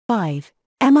5.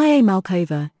 Mia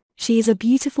Malkova. She is a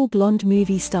beautiful blonde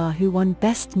movie star who won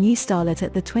Best New Starlet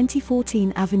at the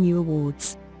 2014 Avenue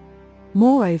Awards.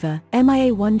 Moreover,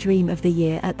 Mia won Dream of the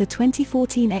Year at the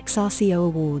 2014 XRCO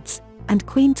Awards, and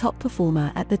Queen Top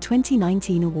Performer at the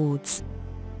 2019 awards.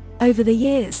 Over the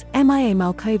years, Mia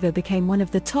Malkova became one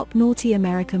of the top Naughty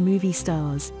America movie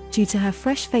stars, due to her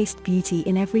fresh-faced beauty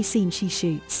in every scene she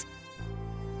shoots.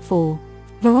 4.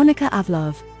 Veronica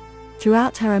Avluv.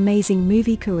 Throughout her amazing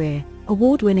movie career,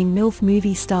 award-winning MILF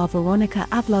movie star Veronica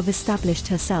Avluv established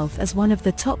herself as one of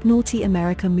the top Naughty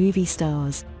America movie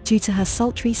stars, due to her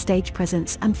sultry stage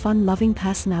presence and fun-loving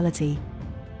personality.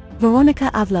 Veronica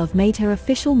Avluv made her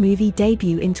official movie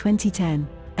debut in 2010,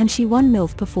 and she won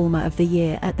MILF Performer of the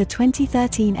Year at the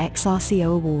 2013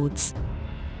 XRCO Awards.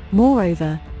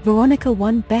 Moreover, Veronica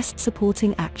won Best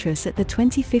Supporting Actress at the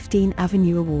 2015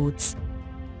 Avenue Awards.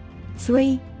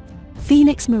 3.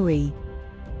 Phoenix Marie.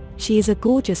 She is a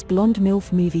gorgeous blonde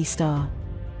MILF movie star.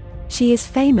 She is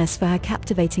famous for her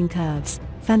captivating curves,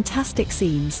 fantastic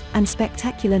scenes, and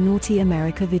spectacular Naughty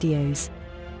America videos.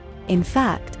 In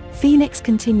fact, Phoenix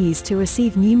continues to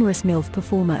receive numerous MILF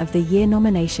Performer of the Year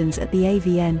nominations at the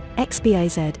AVN,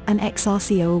 XBIZ, and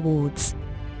XRCO Awards.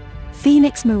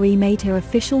 Phoenix Marie made her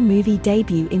official movie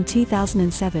debut in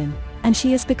 2007, and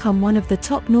she has become one of the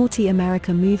top Naughty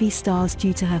America movie stars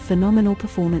due to her phenomenal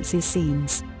performances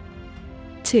scenes.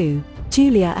 2.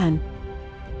 Julia Ann.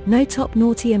 No top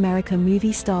Naughty America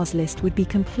movie stars list would be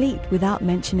complete without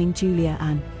mentioning Julia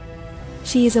Ann.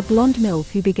 She is a blonde MILF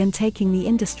who began taking the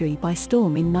industry by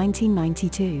storm in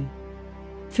 1992.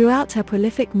 Throughout her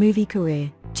prolific movie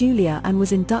career, Julia Ann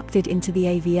was inducted into the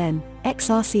AVN,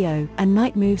 XRCO, and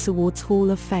Night Moves Awards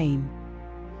Hall of Fame.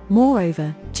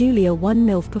 Moreover, Julia won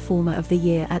MILF Performer of the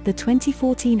Year at the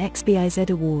 2014 XBIZ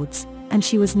Awards, and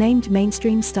she was named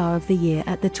Mainstream Star of the Year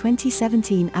at the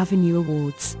 2017 Avenue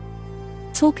Awards.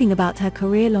 Talking about her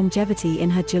career longevity in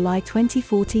her July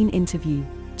 2014 interview,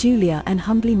 Julia Ann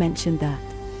humbly mentioned that,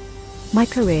 "My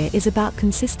career is about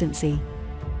consistency.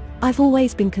 I've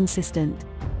always been consistent.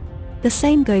 The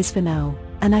same goes for now,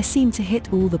 and I seem to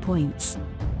hit all the points.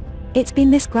 It's been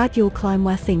this gradual climb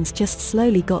where things just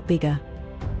slowly got bigger."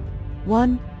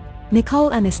 1. Nicole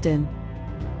Aniston.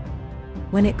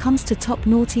 When it comes to top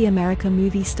Naughty America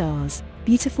movie stars,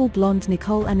 beautiful blonde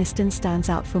Nicole Aniston stands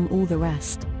out from all the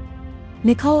rest.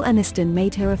 Nicole Aniston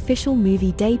made her official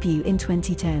movie debut in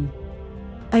 2010.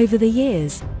 Over the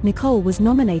years, Nicole was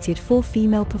nominated for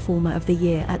Female Performer of the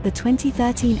Year at the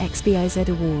 2013 XBIZ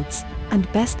Awards,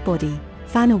 and Best Body,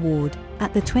 Fan Award,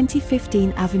 at the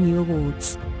 2015 Avenue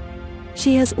Awards.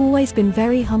 She has always been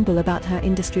very humble about her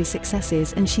industry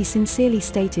successes, and she sincerely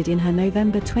stated in her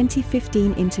November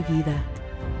 2015 interview that,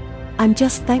 "I'm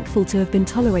just thankful to have been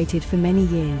tolerated for many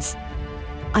years.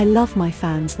 I love my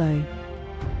fans though,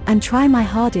 and try my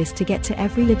hardest to get to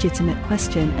every legitimate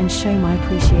question and show my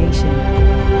appreciation."